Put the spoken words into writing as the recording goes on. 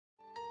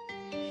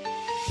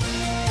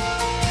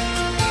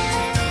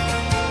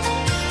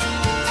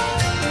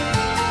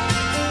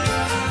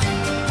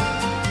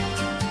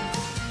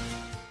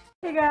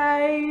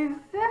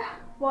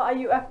what are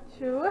you up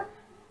to?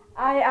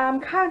 I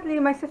am currently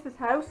in my sister's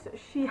house.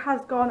 She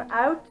has gone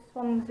out,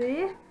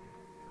 Swansea, to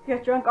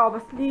get drunk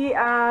obviously,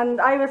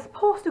 and I was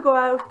supposed to go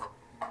out,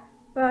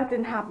 but it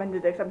didn't happen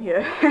today because I'm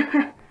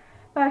here.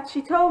 But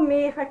she told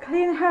me if I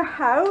clean her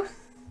house,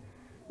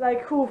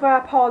 like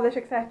hoover, polish,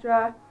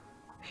 etc.,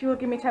 she will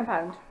give me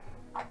 £10.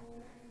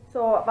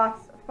 So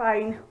that's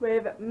fine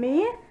with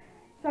me.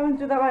 So I'm going to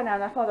do that right now,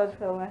 and I thought I'd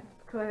film it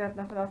because I have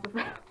nothing else to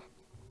film.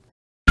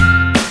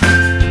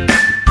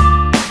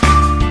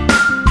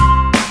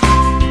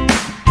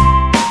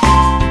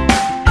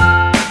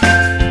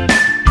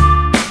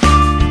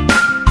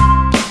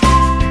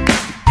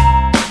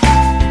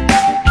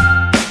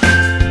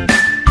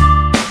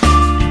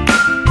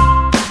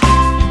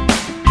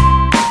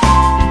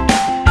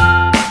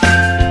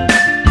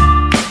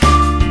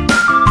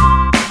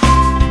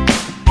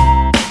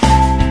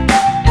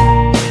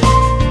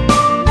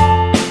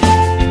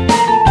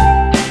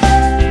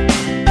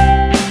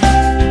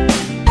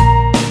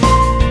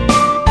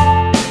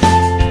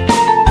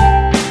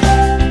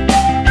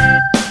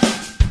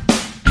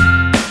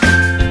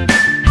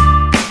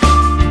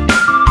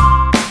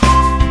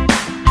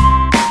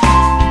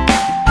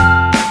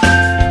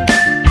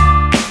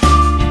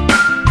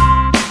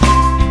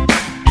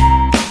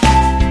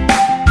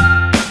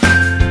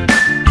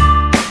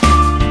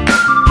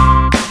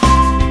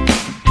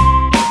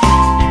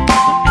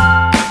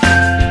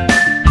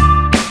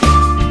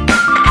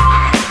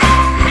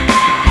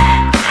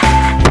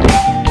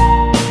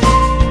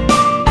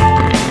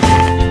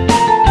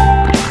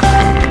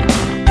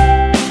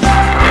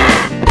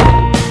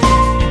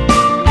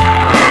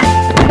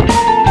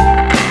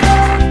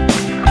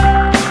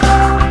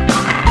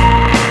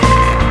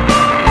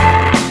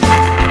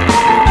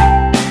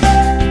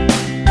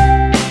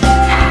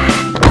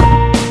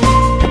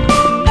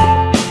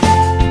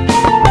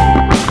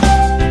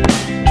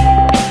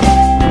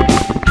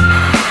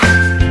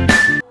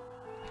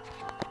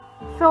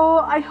 So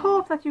I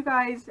hope that you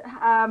guys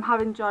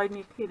have enjoyed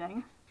me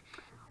cleaning.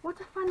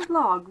 What a fun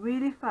vlog,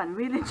 really fun,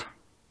 really.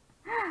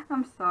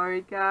 I'm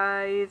sorry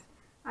guys.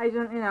 I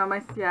don't, my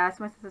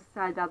sister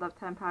said I'd have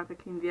 £10 to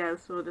clean the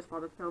house, so I just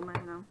thought I'd film it,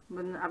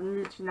 But I've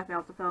literally nothing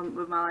else to film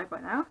with my life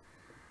right now.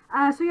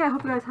 So yeah, I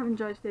hope you guys have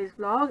enjoyed today's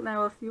vlog, and I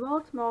will see you all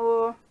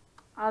tomorrow.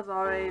 As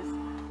always,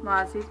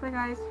 Mwazies, bye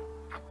guys.